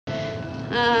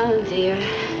Oh, dear.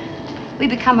 We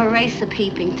become a race of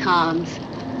peeping Toms.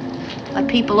 What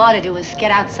people ought to do is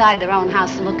get outside their own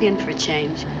house and look in for a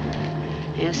change.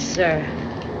 Yes, sir.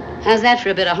 How's that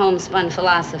for a bit of homespun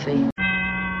philosophy?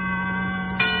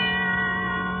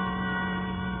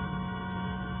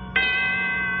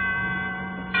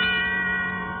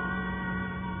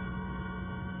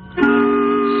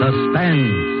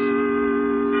 Suspense.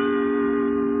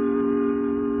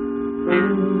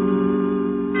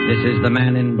 This is the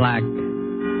Man in Black,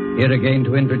 here again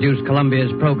to introduce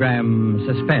Columbia's program,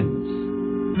 Suspense.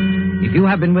 If you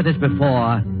have been with us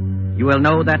before, you will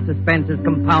know that suspense is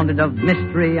compounded of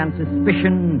mystery and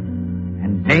suspicion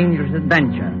and dangerous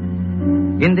adventure.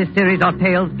 In this series are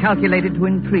tales calculated to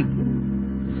intrigue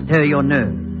you, stir your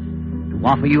nerves, to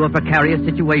offer you a precarious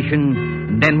situation,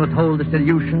 and then withhold the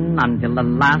solution until the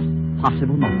last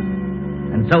possible moment.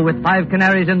 And so with 5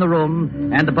 canaries in the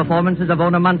room, and the performances of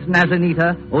Ona Munson as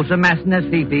Anita, Osa Masson as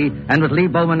Fifi, and with Lee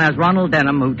Bowman as Ronald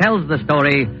Denham, who tells the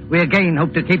story, we again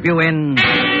hope to keep you in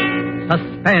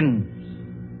suspense.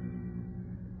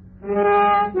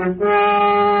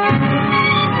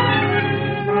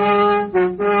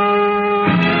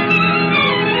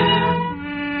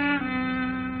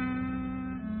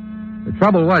 The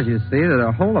trouble was, you see, that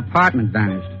the whole apartment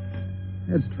vanished.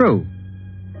 It's true.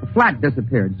 The flat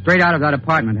disappeared, straight out of that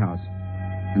apartment house.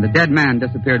 And the dead man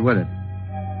disappeared with it.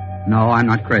 No, I'm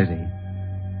not crazy.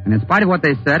 And in spite of what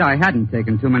they said, I hadn't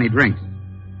taken too many drinks.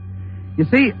 You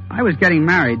see, I was getting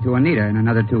married to Anita in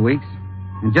another 2 weeks,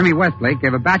 and Jimmy Westlake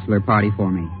gave a bachelor party for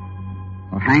me.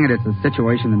 Well, hang it, it's a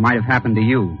situation that might have happened to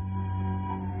you.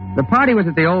 The party was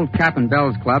at the old Cap and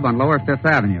Bells Club on Lower Fifth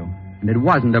Avenue, and it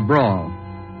wasn't a brawl.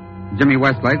 Jimmy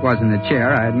Westlake was in the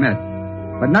chair, I admit,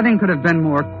 but nothing could have been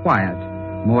more quiet,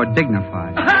 more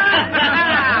dignified.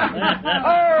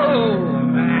 Oh,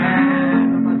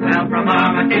 mademoiselle from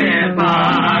Armitage,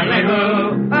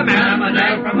 parlez-vous. Oh,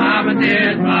 mademoiselle from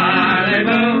Armitage,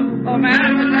 parlez-vous. Oh,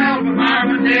 mademoiselle from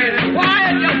Armitage.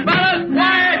 Quiet, you fellas,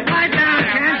 quiet. Pipe down,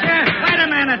 can't you? Wait a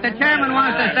minute, the chairman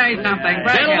wants to say something.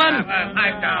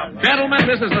 Gentlemen,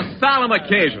 this is a solemn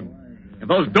occasion. If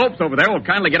those dopes over there will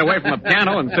kindly get away from the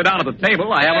piano and sit down at the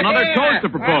table, I have another toast to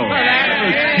propose.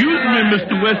 Excuse me,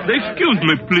 Mr. Westlake. Excuse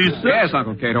me, please, sir. Yes,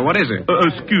 Uncle Cato, what is it?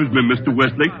 Excuse me, Mr.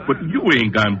 Westlake, but you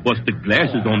ain't gonna bust the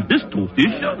glasses on this toast,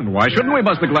 is you? And why shouldn't we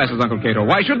bust the glasses, Uncle Cato?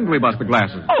 Why shouldn't we bust the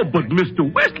glasses? Oh, but Mr.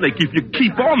 Westlake, if you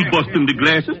keep on busting the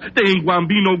glasses, there ain't gonna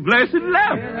be no glasses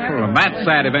left. Well, in that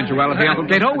sad eventuality, Uncle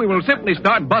Cato, we will simply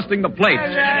start busting the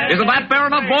plates. Isn't that fair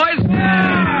enough, boys?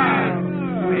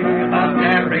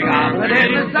 Every goblet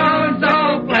in the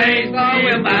so-and-so place. Oh,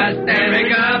 we'll bust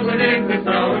every goblet in the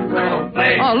so-and-so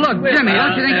place. Oh, look, Jimmy,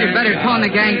 don't you think you'd better tone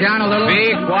the gang down a little?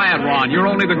 Be quiet, Ron. You're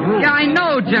only the groom. Yeah, I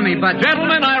know, Jimmy, but...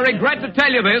 Gentlemen, I regret to tell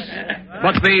you this,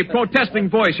 but the protesting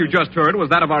voice you just heard was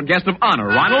that of our guest of honor,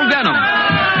 Ronald Denham.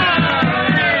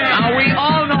 Now, we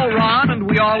all know Ron, and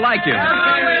we all like him.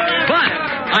 But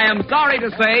I am sorry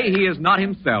to say he is not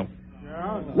himself.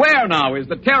 Where now is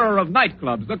the terror of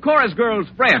nightclubs, the chorus girl's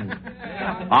friend?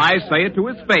 I say it to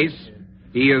his face.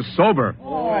 He is sober.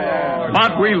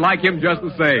 But we like him just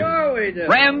the same.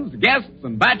 Friends, guests,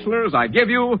 and bachelors, I give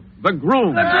you the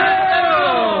groom.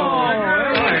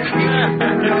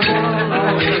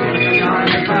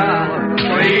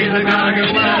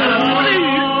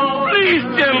 Please,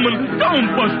 gentlemen,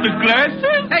 don't bust the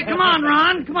glasses. Hey, come on,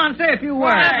 Ron. Come on, say a few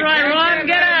words. That's right, Ron.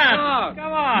 Get out.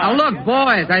 Come on. Now, look,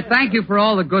 boys, I thank you for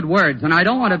all the good words, and I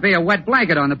don't want to be a wet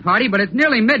blanket on the party, but it's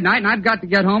nearly midnight, and I've got to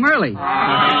get home early.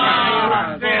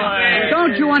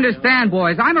 Don't you understand,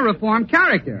 boys? I'm a reformed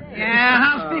character. Yeah,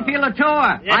 how's Fifi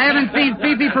Latour? I haven't seen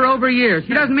Fifi for over years.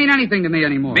 She doesn't mean anything to me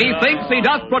anymore. Methinks he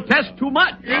doth protest too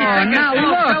much. Oh, now,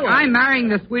 look, I'm marrying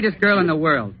the sweetest girl in the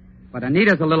world, but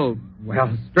Anita's a little, well,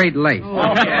 straight-laced.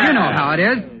 Oh, yeah. You know how it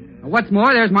is. What's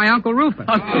more, there's my Uncle Rufus.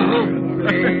 Quiet!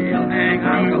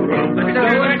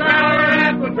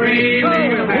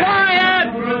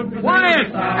 Quiet!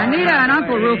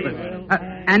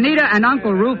 Anita and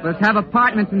Uncle Rufus have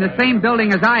apartments in the same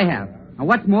building as I have. And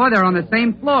what's more, they're on the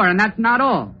same floor, and that's not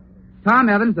all. Tom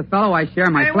Evans, the fellow I share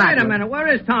my flat Wait a with. minute. Where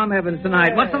is Tom Evans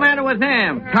tonight? What's the matter with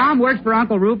him? Tom works for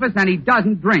Uncle Rufus, and he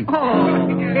doesn't drink. Oh,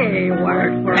 he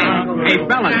works for Uncle Rufus. Hey,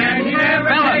 fellas. And he never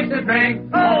takes a drink.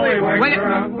 Oh, he works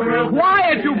for Uncle Rufus.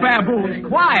 Quiet, you baboons.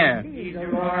 Quiet. He's a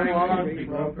roaring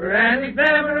broker, and he's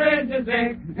never in the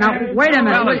zinc. Now, wait a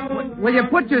minute. Will you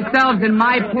put yourselves in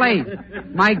my place?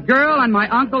 My girl and my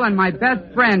uncle and my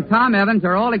best friend, Tom Evans,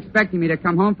 are all expecting me to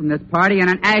come home from this party in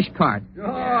an ash cart. Sure.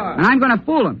 And I'm going to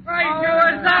fool them. Right, sure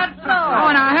is not so.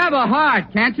 Oh, now have a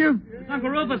heart, can't you? Uncle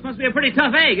Rufus must be a pretty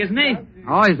tough egg, isn't he?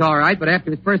 Oh, he's all right, but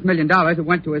after his first $1 million, it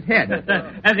went to his head.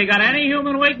 Has he got any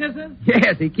human weaknesses?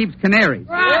 Yes, he keeps canaries.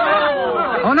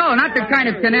 Oh, no, not the kind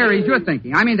of canaries you're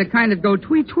thinking. I mean the kind that go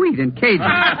tweet-tweet in cages.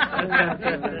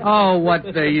 Oh, what's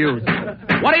the use?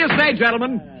 What do you say,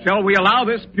 gentlemen? Shall we allow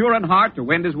this pure in heart to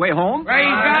wend his way home? Well, he's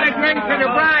got a drink to the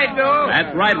bride, though.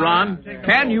 That's right, Ron.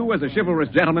 Can you, as a chivalrous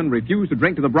gentleman, refuse to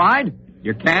drink to the bride?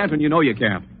 You can't, and you know you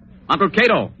can't. Uncle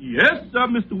Cato. Yes, sir,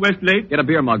 Mr. Westlake. Get a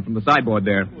beer mug from the sideboard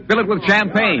there. Fill it with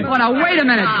champagne. Oh, now, wait a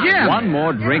minute, Jim. One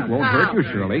more drink won't hurt you,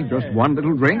 Shirley. Just one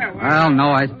little drink. Well,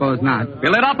 no, I suppose not.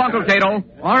 Fill it up, Uncle Cato.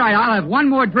 All right, I'll have one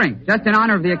more drink, just in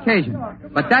honor of the occasion.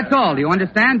 But that's all, do you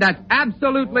understand? That's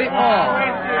absolutely all.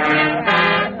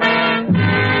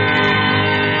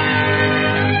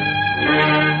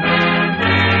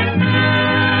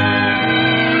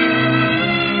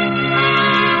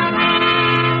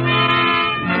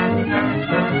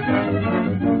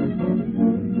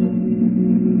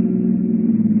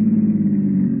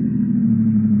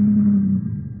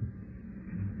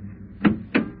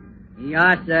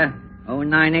 Yes, sir.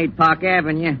 098 Park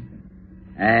Avenue.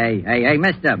 Hey,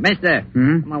 mister.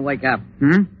 Come on, wake up.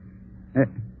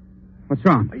 What's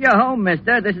wrong? You're home,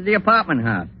 mister. This is the apartment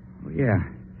house. Oh, yeah.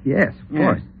 Yes, of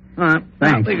course. All right,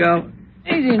 Thanks. Out we go.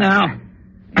 Easy now.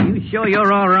 You sure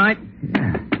you're all right?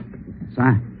 Yeah. Yes,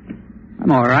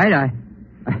 I'm all right.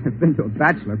 I've been to a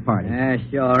bachelor party. Yeah,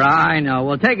 sure. I know.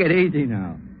 Well, take it easy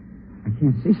now. I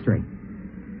can't see straight.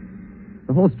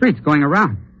 The whole street's going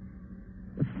around.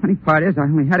 The funny part is I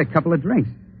only had a couple of drinks.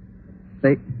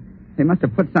 They must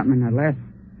have put something in that last.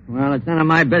 Well, it's none of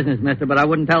my business, mister, but I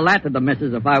wouldn't tell that to the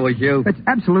missus if I was you. It's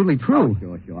absolutely true.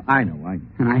 Oh, sure. I know.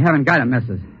 And I haven't got a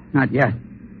missus. Not yet.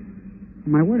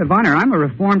 My word of honor, I'm a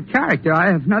reformed character.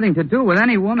 I have nothing to do with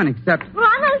any woman except...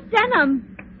 Ronald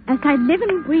Denham. As I live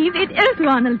and breathe, it is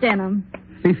Ronald Denham.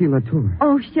 Fifi Latour.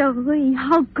 Oh, Cherie,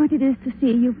 how good it is to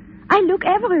see you. I look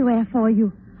everywhere for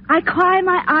you. I cry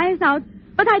my eyes out,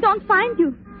 but I don't find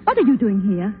you. What are you doing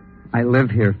here? I live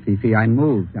here, Fifi. I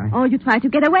moved. Oh, you tried to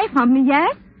get away from me,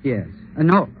 yes? Yes.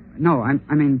 No,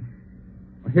 I mean...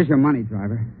 Well, here's your money,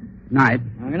 driver. Night.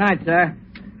 Good night, sir.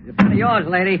 It's one of yours,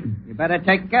 lady. You better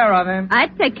take care of him.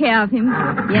 I'd take care of him.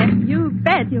 Yes, you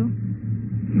bet you.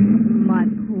 My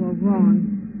poor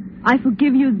Ron. I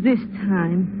forgive you this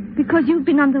time because you've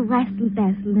been on the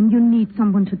wrestle-dazzle and you need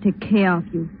someone to take care of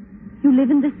you. You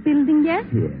live in this building, yes?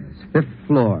 Yes, 5th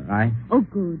floor. Oh,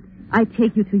 good. I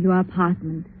take you to your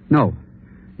apartment. No.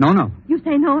 You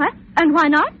say no, huh? And why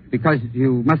not? Because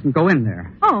you mustn't go in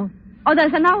there. Oh,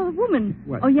 there's another woman.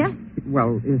 What? Oh, yes?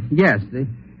 Well, yes.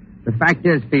 The fact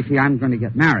is, Fifi, I'm going to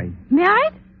get married.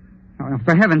 Married? Oh,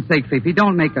 for heaven's sake, Fifi,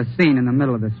 don't make a scene in the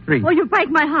middle of the street. Oh, you break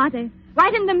my heart, eh?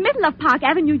 Right in the middle of Park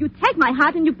Avenue, you take my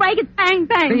heart and you break it bang,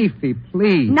 bang. Fifi,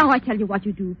 please. Now I tell you what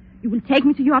you do. You will take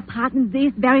me to your apartment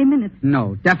this very minute.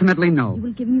 No, definitely no. You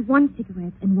will give me 1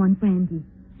 cigarette and 1 brandy.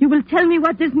 You will tell me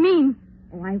what this means.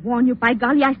 Oh, I warn you, by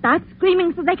golly, I start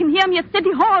screaming so they can hear me at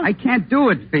City Hall. I can't do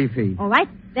it, Fifi. All right,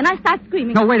 then I start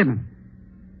screaming. No, wait a minute.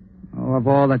 Oh, of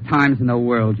all the times in the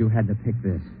world, you had to pick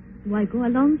this. Do I go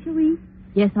along, Cherie?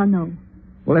 Yes or no?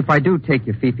 Well, if I do take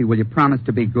you, Fifi, will you promise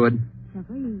to be good?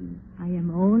 Cherie, I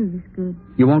am always good.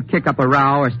 You won't kick up a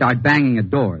row or start banging at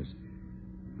doors.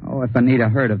 Oh, if Anita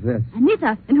heard of this.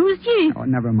 Anita? And who's she? Oh,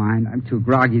 never mind. I'm too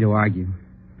groggy to argue.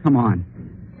 Come on.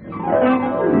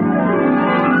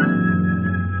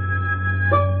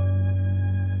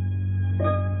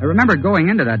 I remember going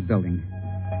into that building.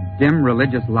 Dim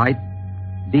religious light,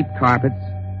 deep carpets,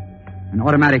 an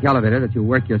automatic elevator that you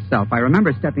work yourself. I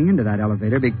remember stepping into that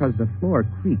elevator because the floor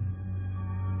creaked.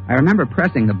 I remember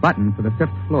pressing the button for the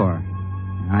 5th floor.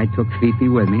 I took Fifi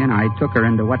with me, and I took her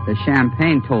into what the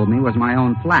champagne told me was my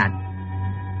own flat.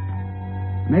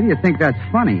 Maybe you think that's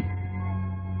funny,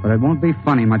 but it won't be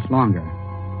funny much longer.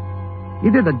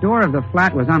 Either the door of the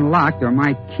flat was unlocked or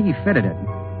my key fitted it.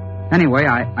 Anyway,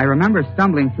 I remember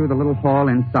stumbling through the little hall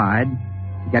inside,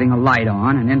 getting a light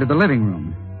on, and into the living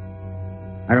room.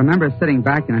 I remember sitting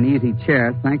back in an easy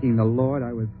chair, thanking the Lord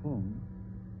I was home.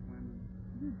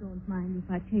 You don't mind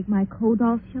if I take my coat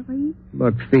off, Cherie?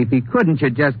 Look, Fifi, couldn't you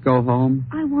just go home?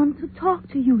 I want to talk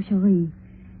to you, Cherie.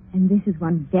 And this is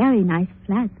one very nice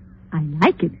flat. I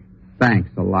like it. Thanks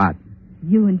a lot.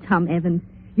 You and Tom Evans,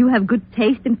 you have good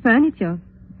taste in furniture.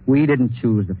 We didn't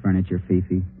choose the furniture,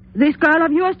 Fifi. This girl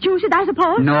of yours chose it, I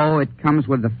suppose? No, it comes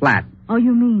with the flat. Oh,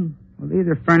 you mean? Well, these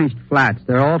are furnished flats.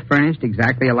 They're all furnished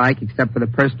exactly alike except for the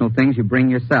personal things you bring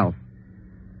yourself.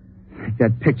 Like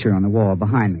that picture on the wall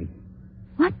behind me.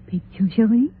 What picture,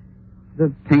 Cherie?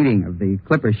 The painting of the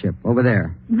clipper ship over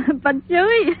there. But,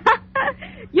 Cherie,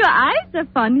 your eyes are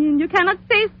funny and you cannot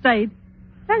stay straight.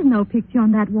 There's no picture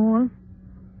on that wall.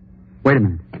 Wait a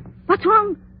minute. What's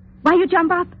wrong? Why you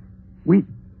jump up? We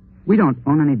don't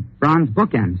own any bronze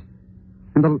bookends.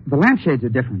 And the lampshades are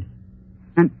different.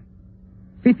 And,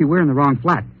 Fifi, we're in the wrong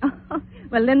flat. Oh,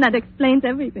 well, then that explains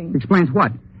everything. Explains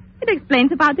what? It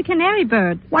explains about the canary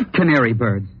birds. What canary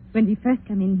birds? When we first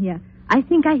come in here, I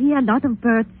think I hear a lot of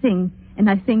birds sing. And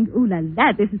I think, ooh la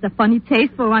la, this is a funny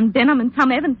taste for Ron Denham and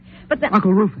Tom Evans. But then...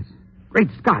 Uncle Rufus. Great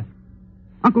Scott.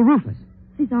 Uncle Rufus.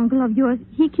 This uncle of yours,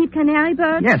 he keep canary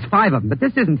birds? Yes, 5 of them, but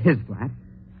this isn't his flat.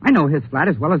 I know his flat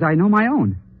as well as I know my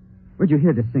own. Where'd you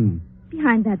hear the singing?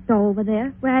 Behind that door over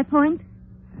there, where I point.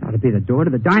 That ought to be the door to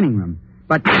the dining room.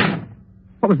 But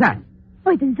what was that?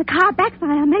 Oh, there's a car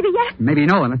backfire. Maybe yes. Maybe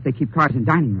no, unless they keep cars in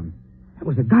dining room. That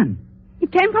was a gun.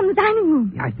 It came from the dining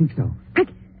room. Yeah, I think so. Quick,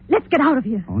 let's get out of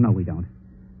here. Oh, no, we don't.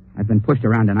 I've been pushed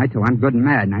around tonight till I'm good and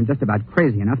mad, and I'm just about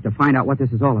crazy enough to find out what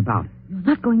this is all about. You're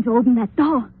not going to open that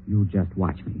door. You just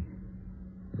watch me.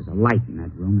 There's a light in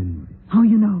that room anyway. How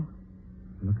you know?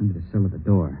 Look under the sill of the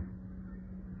door.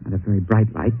 Not a very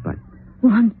bright light, but...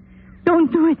 Ron,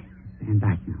 don't do it. Stand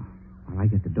back now while I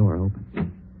get the door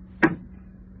open.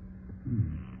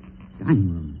 Dining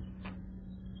room.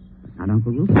 But not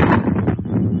Uncle Rufus.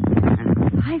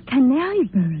 And 5 canary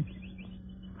birds.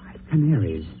 5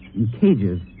 canaries in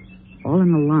cages, all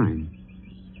in a line.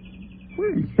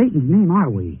 Where in Satan's name are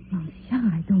we? Oh, sure,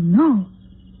 I don't know.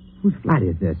 Whose flat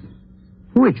is this?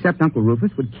 Who except Uncle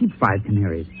Rufus would keep 5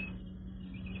 canaries?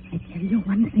 I tell you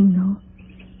one thing, though,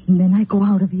 and then I go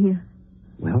out of here.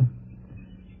 Well?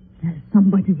 There's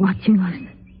somebody watching us.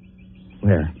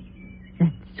 Where?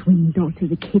 That swing door to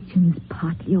the kitchen is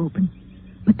partly open.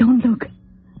 But don't look. How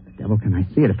the devil can I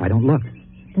see it if I don't look?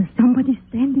 There's somebody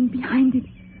standing behind it.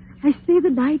 I see the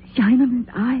light shine on his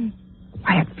eye.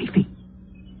 Quiet, Fifi.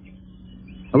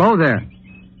 Hello there.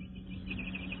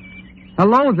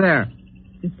 Hello there.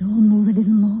 The door move a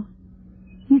little more.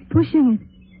 He's pushing it.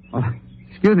 Oh,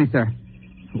 excuse me, sir.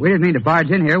 We didn't mean to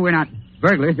barge in here. We're not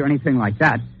burglars or anything like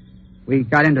that. We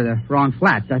got into the wrong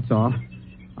flat, that's all.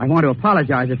 I want to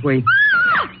apologize if we...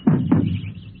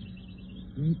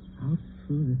 Straight out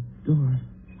through the door,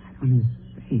 flat on his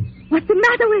face. What's the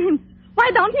matter with him?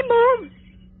 Why don't he move?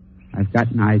 I've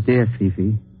got an idea,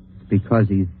 Fifi. It's because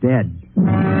he's dead.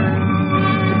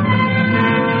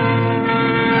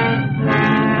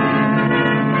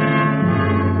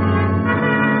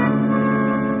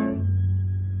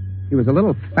 He was a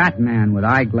little fat man with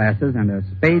eyeglasses and a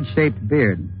spade-shaped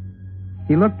beard.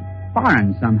 He looked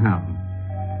foreign somehow.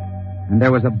 And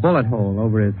there was a bullet hole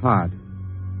over his heart.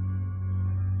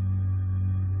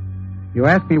 You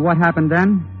ask me what happened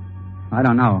then? I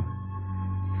don't know.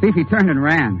 Fifi turned and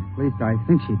ran. At least I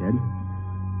think she did.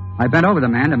 I bent over the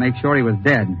man to make sure he was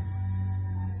dead.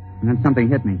 And then something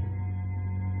hit me.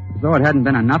 As though it hadn't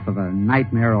been enough of a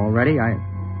nightmare already,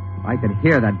 I could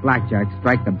hear that blackjack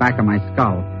strike the back of my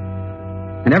skull.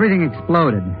 And everything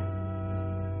exploded.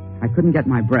 I couldn't get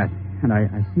my breath, and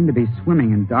I seemed to be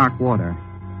swimming in dark water.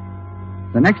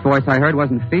 The next voice I heard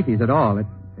wasn't Fifi's at all. It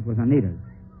was Anita's.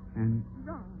 And...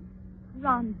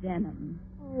 Ron Denham.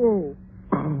 Oh.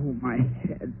 Oh, my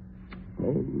head.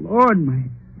 Oh, Lord, my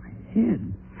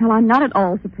head. Well, I'm not at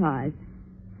all surprised.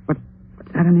 What's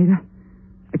that, Anita?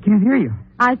 I can't hear you.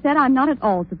 I said I'm not at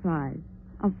all surprised.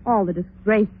 Of all the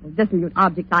disgraceful, dissolute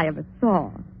objects I ever saw.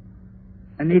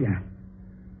 Anita,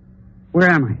 where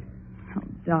am I? Oh,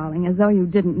 darling, as though you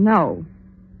didn't know.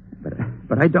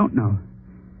 But I don't know.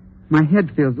 My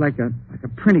head feels like a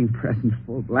printing press in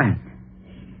full blast.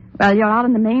 Well, you're out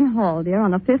in the main hall, dear,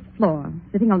 on the 5th floor,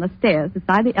 sitting on the stairs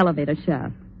beside the elevator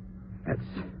shaft. That's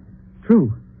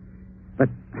true. But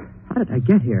how did I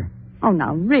get here? Oh,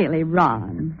 now, really,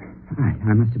 Ron.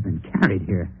 I must have been carried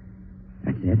here.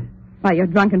 That's it. By your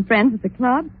drunken friends at the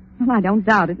club? Well, I don't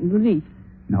doubt it in the least.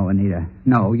 No, Anita.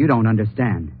 No, you don't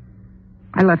understand.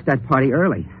 I left that party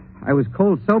early. I was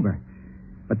cold sober.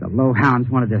 But the low hounds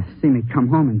wanted to see me come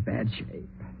home in bad shape.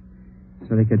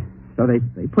 So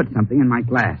they put something in my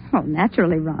glass. Oh,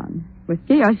 naturally, Ron.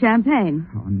 Whiskey or champagne?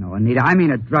 Oh, no, Anita. I mean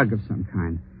a drug of some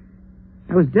kind.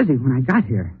 I was dizzy when I got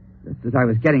here. Just as I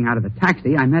was getting out of the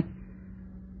taxi, I met...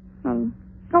 Well,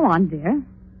 go on, dear.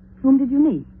 Whom did you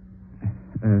meet?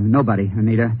 Nobody,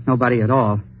 Anita. Nobody at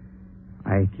all.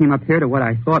 I came up here to what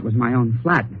I thought was my own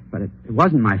flat, but it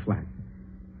wasn't my flat.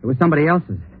 It was somebody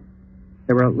else's.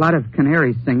 There were a lot of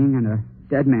canaries singing and a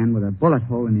dead man with a bullet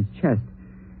hole in his chest.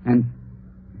 And...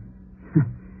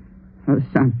 Well, this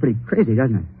sounds pretty crazy,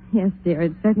 doesn't it? Yes, dear,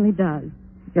 it certainly does.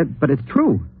 Yeah, but it's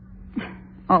true.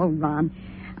 Oh, Ron,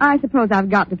 I suppose I've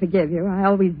got to forgive you. I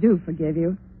always do forgive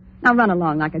you. Now run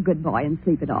along like a good boy and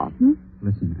sleep it off, hmm?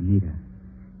 Listen, Anita.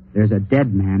 There's a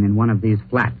dead man in one of these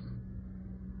flats.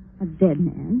 A dead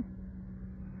man?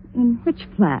 In which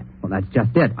flat? Well, that's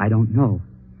just it. I don't know.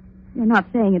 You're not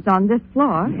saying it's on this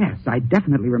floor. Yes, I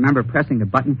definitely remember pressing the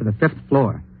button for the 5th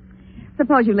floor.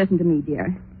 Suppose you listen to me,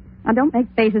 dear. Now, don't make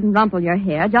faces and rumple your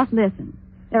hair. Just listen.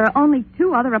 There are only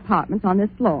 2 other apartments on this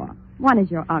floor. One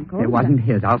is your uncle's. It wasn't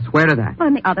his. I'll swear to that. Well,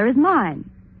 and the other is mine.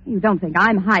 You don't think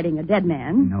I'm hiding a dead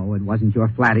man? No, it wasn't your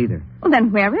flat either. Well,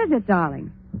 then where is it,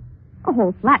 darling? A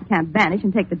whole flat can't vanish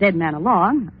and take the dead man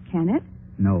along, can it?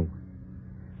 No.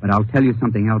 But I'll tell you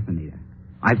something else, Anita.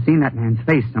 I've seen that man's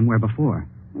face somewhere before.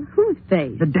 Well, whose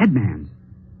face? The dead man's.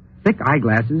 Thick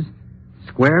eyeglasses,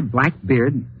 square black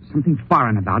beard, something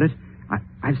foreign about it.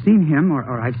 I've seen him,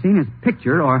 or I've seen his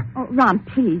picture, or... Oh, Ron,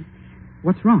 please.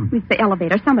 What's wrong? It's the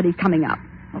elevator. Somebody's coming up.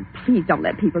 Oh, please don't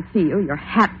let people see you. Your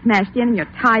hat smashed in and your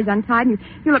tie's untied, and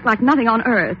you look like nothing on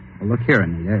earth. Well, look here,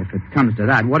 Anita. If it comes to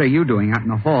that, what are you doing out in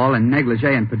the hall in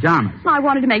negligee and pajamas? Well, I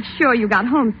wanted to make sure you got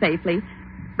home safely.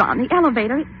 Ron, the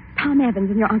elevator, Tom Evans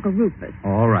and your Uncle Rufus.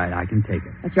 All right, I can take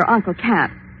it. But your uncle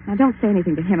can't. Now, don't say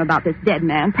anything to him about this dead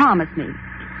man. Promise me.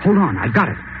 Hold on, I've got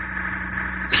it.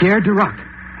 Pierre Duroc.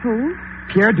 Who?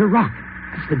 Pierre Duroc.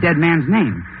 That's the dead man's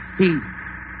name. He...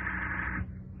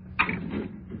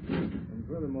 And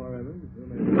furthermore, Evans, you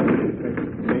may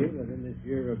say that in this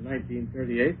year of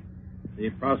 1938, the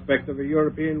prospect of a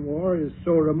European war is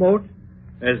so remote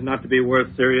as not to be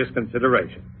worth serious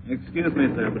consideration. Excuse me,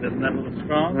 sir, but isn't that a little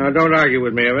strong? Now, don't argue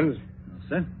with me, Evans. No,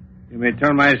 sir. You may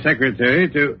tell my secretary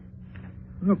to...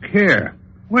 Look here.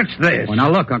 What's this? Oh, now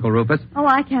look, Uncle Rufus. Oh,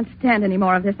 I can't stand any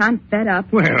more of this. I'm fed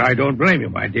up. Well, I don't blame you,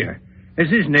 my dear. Has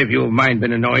this nephew of mine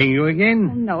been annoying you Oh,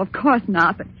 again? no, of course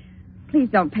not, but please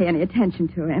don't pay any attention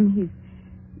to him.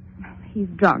 He's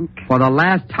drunk. For the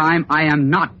last time, I am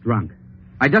not drunk.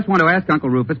 I just want to ask Uncle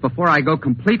Rufus before I go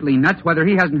completely nuts whether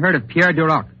he hasn't heard of Pierre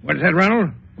Duroc. What's that,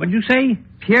 Ronald? What'd you say?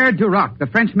 Pierre Duroc, the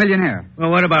French millionaire. Well,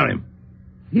 what about him?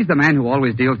 He's the man who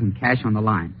always deals in cash on the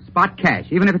line. Spot cash,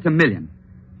 even if it's $1 million.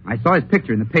 I saw his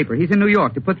picture in the paper. He's in New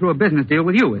York to put through a business deal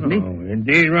with you, isn't he? Oh,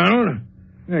 indeed, Ronald.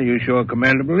 Well, you show a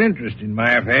commendable interest in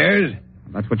my affairs.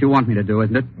 That's what you want me to do,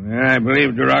 isn't it? Well, I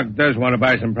believe Duroc does want to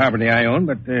buy some property I own,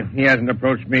 but he hasn't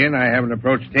approached me and I haven't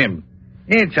approached him.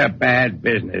 It's a bad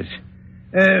business.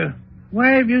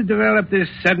 Why have you developed this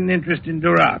sudden interest in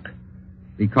Duroc?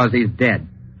 Because he's dead.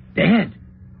 Dead?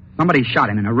 Somebody shot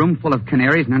him in a room full of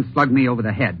canaries and then slugged me over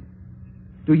the head.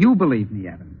 Do you believe me,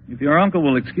 Evan? If your uncle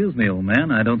will excuse me, old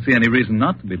man, I don't see any reason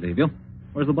not to believe you.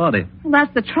 Where's the body? Well,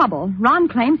 that's the trouble. Ron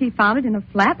claims he found it in a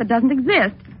flat that doesn't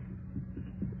exist.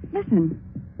 Listen.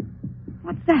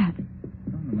 What's that?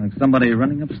 Like somebody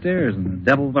running upstairs in the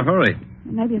devil of a hurry.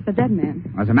 Maybe it's the dead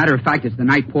man. As a matter of fact, it's the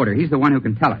night porter. He's the one who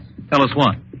can tell us. Tell us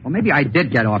what? Well, maybe I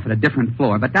did get off at a different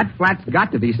floor, but that flat's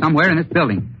got to be somewhere in this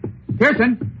building.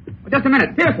 Pearson! Just a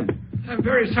minute. Pearson! I'm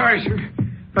very sorry, sir.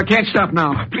 I can't stop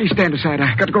now. Please stand aside.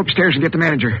 I've got to go upstairs and get the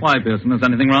manager. Why, Pearson? Is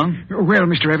anything wrong? Well,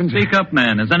 Mr. Evans... Speak up,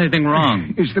 man. Is anything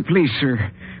wrong? It's the police,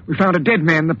 sir. We found a dead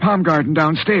man in the palm garden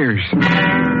downstairs.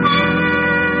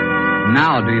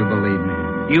 Now do you believe me?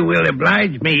 You will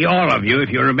oblige me, all of you, if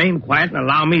you remain quiet and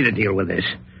allow me to deal with this.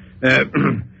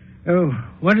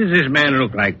 What does this man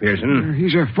look like, Pearson?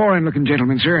 He's a foreign-looking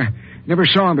gentleman, sir. Never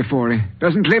saw him before. He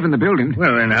doesn't live in the building.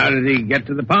 Well, then how did he get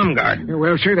to the palm garden?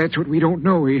 Well, sir, that's what we don't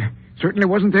know. He certainly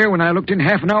wasn't there when I looked in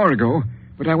half an hour ago.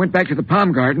 But I went back to the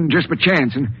palm garden just by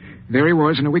chance, and there he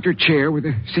was in a wicker chair with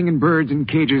the singing birds in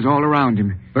cages all around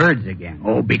him. Birds again.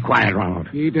 Oh, be quiet, Ronald.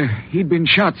 He'd been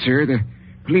shot, sir. The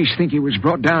police think he was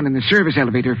brought down in the service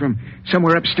elevator from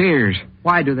somewhere upstairs.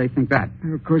 Why do they think that?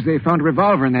 Because they found a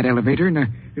revolver in that elevator and a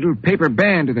little paper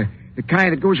band of the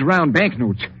kind that goes around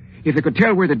banknotes. If they could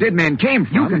tell where the dead man came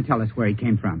from... You can tell us where he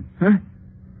came from. Huh?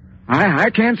 I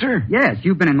can, sir. Yes,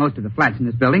 you've been in most of the flats in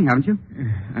this building, haven't you?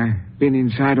 I've been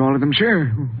inside all of them, sir.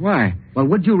 Why? Well,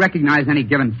 would you recognize any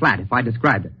given flat if I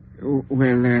described it?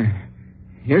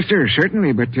 Yes, sir,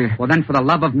 certainly, but... Well, then, for the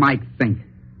love of Mike, think.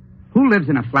 Who lives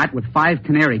in a flat with 5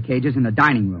 canary cages in the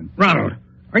dining room? Ronald,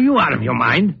 are you out of your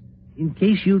mind? In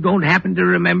case you don't happen to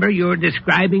remember, you're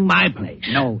describing my place.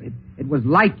 No, it was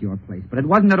like your place, but it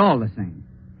wasn't at all the same.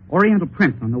 Oriental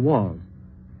prints on the walls.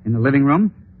 In the living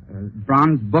room,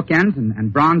 bronze bookends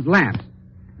and bronze lamps.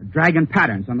 Dragon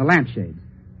patterns on the lampshades.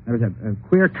 There was a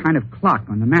queer kind of clock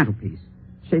on the mantelpiece,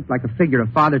 shaped like a figure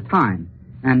of Father Time.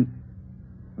 And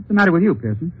what's the matter with you,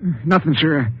 Pearson? Nothing,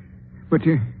 sir. But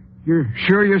you're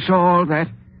sure you saw all that?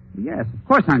 Yes, of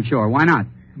course I'm sure. Why not?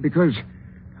 Because,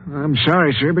 I'm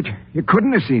sorry, sir, but you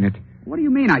couldn't have seen it. What do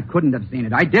you mean I couldn't have seen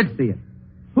it? I did see it.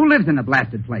 Who lives in the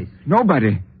blasted place?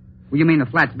 Nobody. Well, you mean the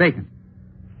flat's vacant?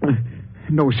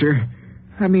 No, sir.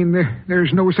 I mean,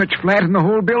 there's no such flat in the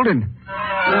whole building.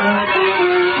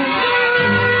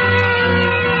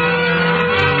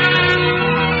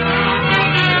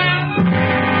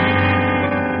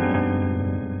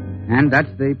 And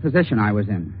that's the position I was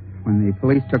in when the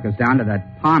police took us down to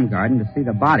that palm garden to see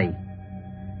the body.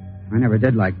 I never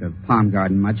did like the palm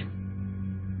garden much.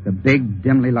 It's a big,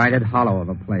 dimly lighted hollow of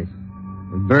a place,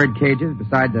 with bird cages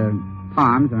beside the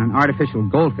palms and an artificial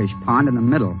goldfish pond in the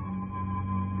middle.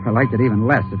 I liked it even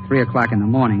less at 3 o'clock in the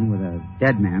morning with a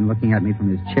dead man looking at me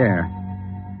from his chair.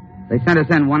 They sent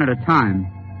us in one at a time.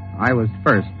 I was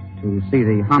first to see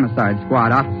the homicide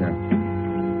squad officer.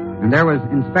 And there was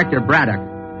Inspector Braddock,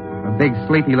 a big,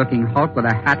 sleepy-looking hulk with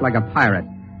a hat like a pirate,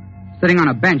 sitting on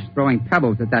a bench throwing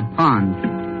pebbles at that pond.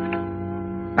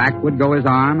 Back would go his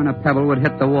arm, and a pebble would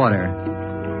hit the water.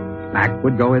 Back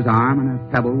would go his arm, and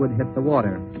a pebble would hit the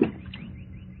water.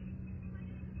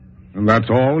 And that's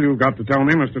all you've got to tell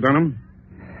me, Mr. Dunham?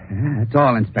 Yeah, that's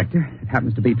all, Inspector. It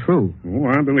happens to be true. Oh,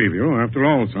 I believe you. After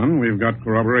all, son, we've got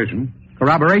corroboration.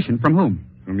 Corroboration? From whom?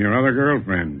 From your other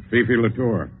girlfriend, Fifi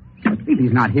Latour. But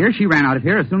Fifi's not here. She ran out of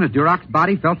here as soon as Duroc's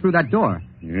body fell through that door.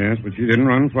 Yes, but she didn't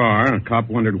run far. A cop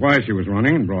wondered why she was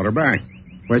running and brought her back.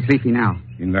 Where's Fifi now?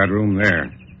 In that room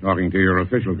there, talking to your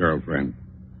official girlfriend.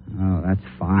 Oh, that's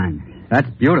fine. That's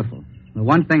beautiful. The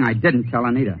one thing I didn't tell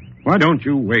Anita. Why don't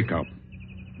you wake up?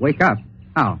 Wake up?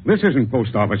 How? This isn't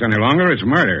post office any longer. It's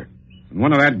murder. And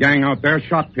one of that gang out there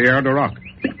shot Pierre Duroc.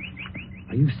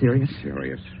 Are you serious?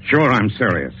 Serious. Sure, I'm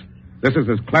serious. This is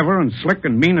as clever and slick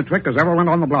and mean a trick as ever went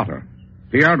on the blotter.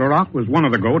 Pierre Duroc was one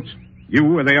of the goats. You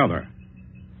were the other.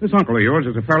 This uncle of yours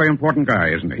is a fairly important guy,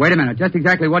 isn't he? Wait a minute. Just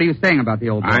exactly what are you saying about the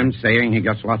old boy? I'm saying he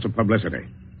gets lots of publicity.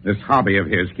 This hobby of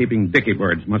his, keeping dicky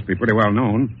birds, must be pretty well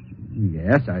known.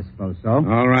 Yes, I suppose so.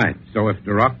 All right. So if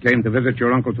Duroc came to visit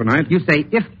your uncle tonight... You say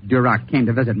if Duroc came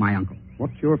to visit my uncle.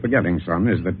 What you're forgetting, son,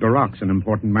 is that Duroc's an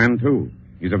important man, too.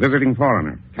 He's a visiting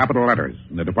foreigner, capital letters,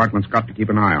 and the department's got to keep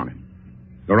an eye on him.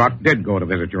 Duroc did go to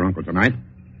visit your uncle tonight,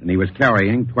 and he was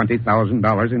carrying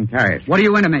 $20,000 in cash. What are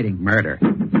you intimating? Murder.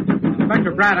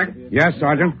 Inspector Braddock. Yes,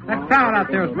 Sergeant? That crowd out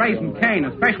there is raising Cain,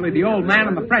 especially the old man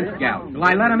and the French gal. Shall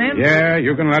I let him in? Yeah,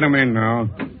 you can let him in now.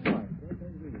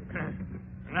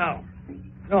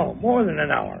 No, more than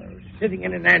an hour. Sitting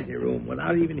in an anteroom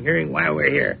without even hearing why we're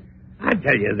here. I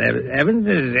tell you, Evans,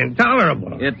 this is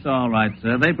intolerable. It's all right,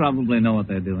 sir. They probably know what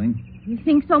they're doing. You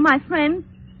think so, my friend?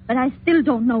 But I still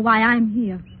don't know why I'm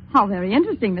here. How very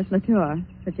interesting, Miss Latour.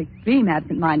 Such extreme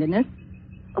absent-mindedness.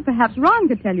 Well, perhaps Ron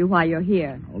could tell you why you're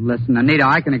here. Oh, listen, Anita,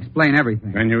 I can explain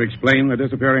everything. Can you explain the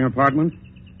disappearing apartment?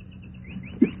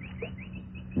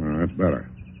 Well, that's better.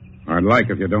 I'd like,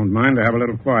 if you don't mind, to have a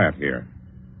little quiet here.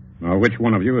 Now, which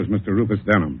one of you is Mr. Rufus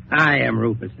Denham? I am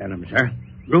Rufus Denham, sir.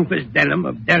 Rufus Denham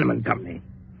of Denham & Company.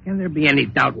 Can there be any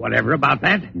doubt whatever about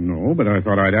that? No, but I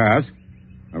thought I'd ask.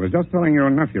 I was just telling your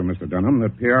nephew, Mr. Denham,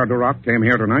 that Pierre Duroc came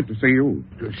here tonight to see you.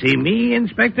 To see me,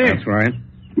 Inspector? That's right.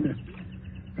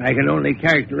 I can only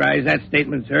characterize that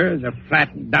statement, sir, as a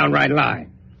flat and downright lie.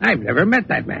 I've never met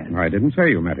that man. I didn't say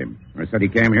you met him. I said he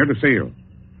came here to see you.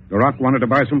 Duroc wanted to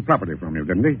buy some property from you,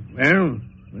 didn't he? Well,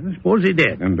 I suppose he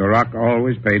did. And Duroc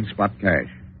always paid spot cash,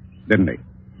 didn't he?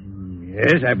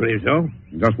 Yes, I believe so.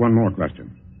 Just one more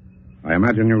question. I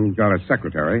imagine you've got a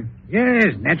secretary.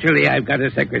 Yes, naturally I've got a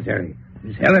secretary.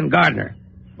 Miss Helen Gardner.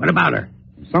 What about her?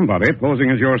 Somebody,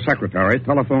 posing as your secretary,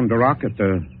 telephoned Duroc at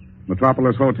the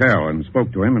Metropolis Hotel and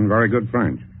spoke to him in very good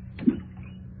French.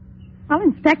 Well,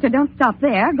 Inspector, don't stop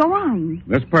there. Go on.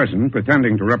 This person,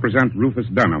 pretending to represent Rufus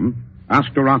Denham,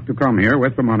 asked Duroc to come here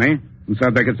with the money and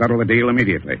said they could settle the deal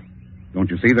immediately. Don't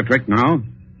you see the trick now?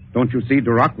 Don't you see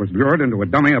Duroc was lured into a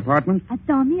dummy apartment? A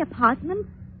dummy apartment?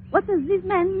 What does this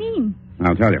man mean?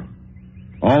 I'll tell you.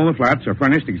 All the flats are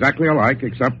furnished exactly alike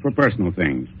except for personal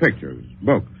things. Pictures,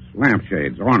 books,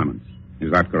 lampshades, ornaments.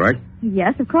 Is that correct?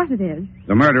 Yes, of course it is.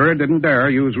 The murderer didn't dare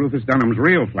use Rufus Denham's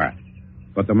real flat.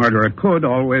 But the murderer could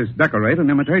always decorate an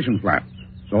imitation flat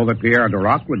so that Pierre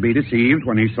Duroc would be deceived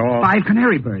when he saw... 5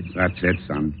 canary birds. That's it,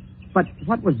 son. But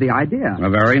what was the idea? A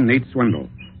very neat swindle.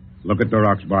 Look at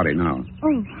Duroc's body now.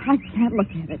 Oh, I can't look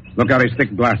at it. Look at his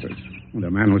thick glasses. The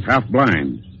man was half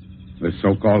blind. This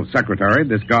so-called secretary,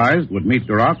 disguised, would meet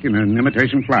Duroc in an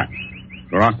imitation flat.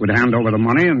 Duroc would hand over the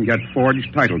money and get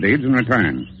forged title deeds in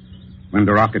return. When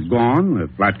Duroc had gone, the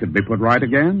flat could be put right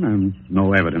again and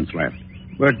no evidence left.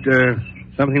 But,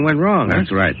 something went wrong,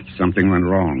 That's right. Something went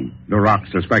wrong. Duroc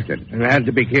suspected. And had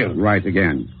to be killed. Right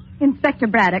again. Inspector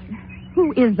Braddock,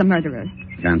 who is the murderer?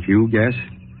 Can't you guess?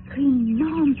 Green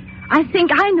Gnome. I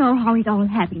think I know how it all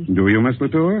happened. Do you, Miss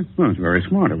Latour? Well, it's very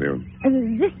smart of you.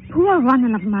 This poor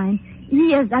Ronald of mine,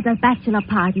 he is at a bachelor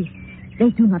party. They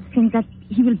do not think that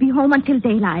he will be home until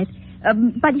daylight.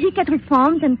 But he get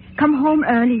reformed and come home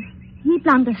early. He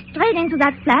blunders straight into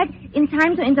that flat in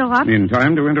time to interrupt. In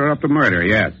time to interrupt the murder,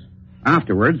 yes.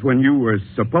 Afterwards, when you were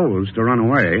supposed to run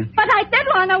away... But I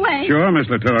run away. Sure, Miss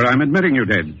Latour, I'm admitting you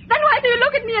did. Then why do you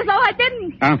look at me as though I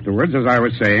didn't? Afterwards, as I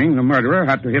was saying, the murderer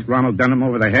had to hit Ronald Denham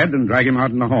over the head and drag him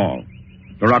out in the hall.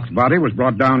 Durock's body was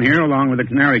brought down here along with the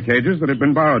canary cages that had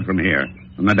been borrowed from here,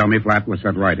 and the dummy flat was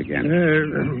set right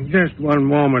again. Just one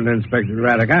moment, Inspector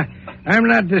Raddick. I'm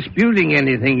not disputing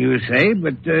anything you say,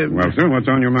 but... Well, sir, what's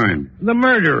on your mind? The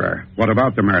murderer. What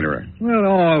about the murderer? Well,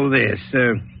 all this.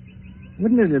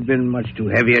 Wouldn't it have been much too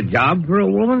heavy a job for a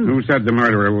woman? Who said the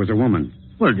murderer was a woman?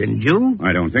 Well, didn't you?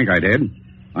 I don't think I did.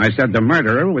 I said the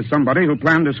murderer was somebody who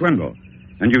planned a swindle.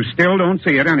 And you still don't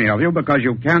see it, any of you, because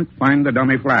you can't find the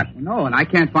dummy flat. No, and I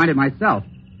can't find it myself.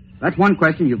 That's one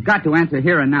question you've got to answer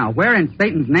here and now. Where in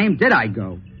Satan's name did I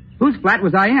go? Whose flat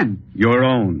was I in? Your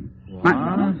own.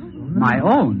 My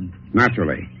own?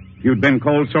 Naturally. If you'd been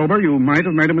cold sober, you might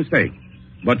have made a mistake.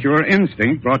 But your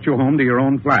instinct brought you home to your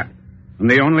own flat. And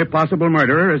the only possible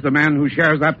murderer is the man who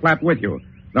shares that flat with you.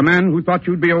 The man who thought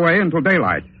you'd be away until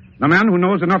daylight. The man who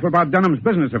knows enough about Dunham's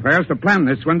business affairs to plan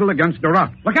this swindle against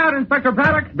Durock. Look out, Inspector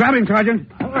Paddock! Grab him, Sergeant.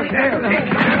 Well,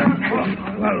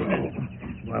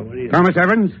 what do you... Thomas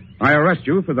Evans, I arrest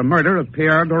you for the murder of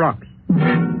Pierre Durock.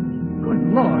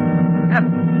 Good Lord.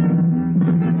 Heavens.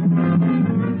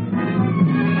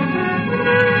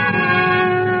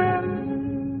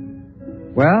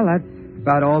 Well, that's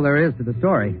about all there is to the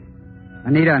story.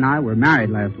 Anita and I were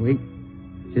married last week.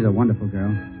 She's a wonderful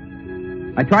girl.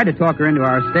 I tried to talk her into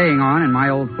our staying on in my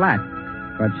old flat,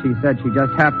 but she said she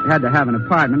just had to have an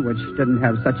apartment which didn't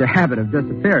have such a habit of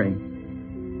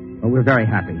disappearing. But we're very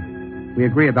happy. We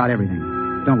agree about everything,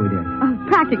 don't we, dear? Oh,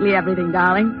 practically everything,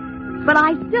 darling. But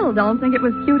I still don't think it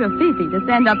was cute of Fifi to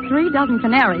send up 3 dozen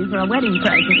canaries for a wedding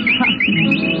present.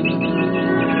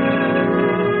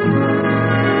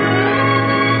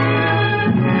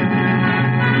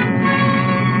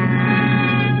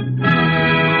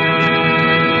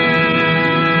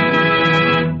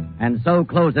 And so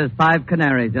closes 5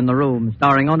 Canaries in the Room,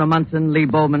 starring Ona Munson, Lee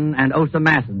Bowman, and Osa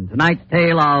Masson. Tonight's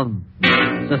tale of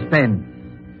Suspense.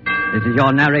 This is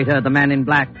your narrator, the Man in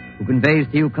Black, who conveys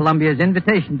to you Columbia's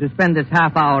invitation to spend this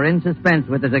half hour in suspense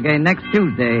with us again next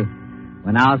Tuesday,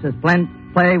 when our suspense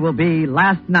play will be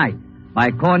Last Night by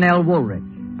Cornell Woolrich,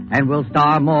 and will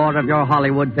star more of your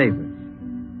Hollywood favorites.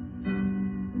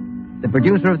 The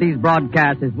producer of these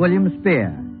broadcasts is William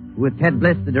Spear, with Ted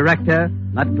Bliss, the director,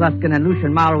 Lud Gluskin and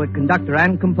Lucian Marowit, conductor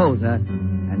and composer,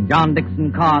 and John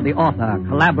Dixon Carr, the author,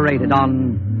 collaborated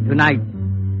on tonight's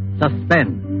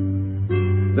Suspense.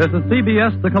 This is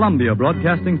CBS, the Columbia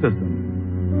Broadcasting System.